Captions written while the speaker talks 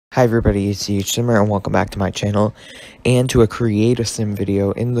Hi everybody, it's DHSimmer and welcome back to my channel and to a create a sim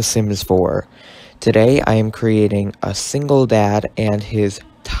video in The Sims 4. Today I am creating a single dad and his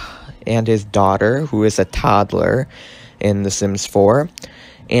daughter, who is a toddler in The Sims 4.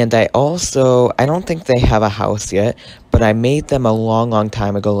 And I don't think they have a house yet, but I made them a long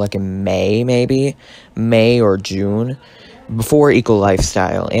time ago, like in May maybe, May or June, before Eco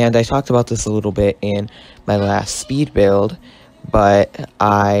Lifestyle. And I talked about this a little bit in my last speed build, but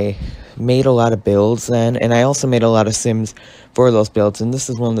I made a lot of builds then, and I also made a lot of sims for those builds, and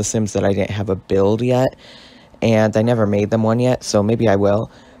this is one of the sims that I didn't have a build yet, and I never made them one yet, so maybe I will,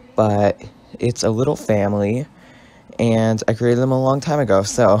 but it's a little family, and I created them a long time ago,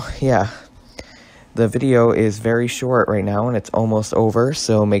 so yeah. The video is very short right now, and it's almost over,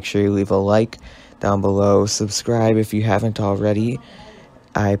 so make sure you leave a like down below, subscribe if you haven't already.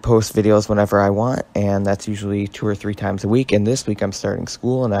 I post videos whenever I want, and that's usually 2 or 3 times a week, and this week I'm starting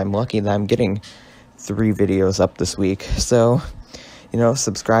school, and I'm lucky that I'm getting 3 videos up this week, so,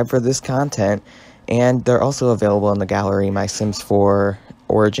 subscribe for this content, and they're also available in the gallery. My Sims 4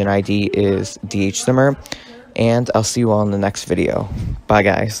 origin ID is DHSimmer, and I'll see you all in the next video. Bye,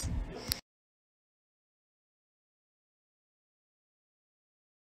 guys.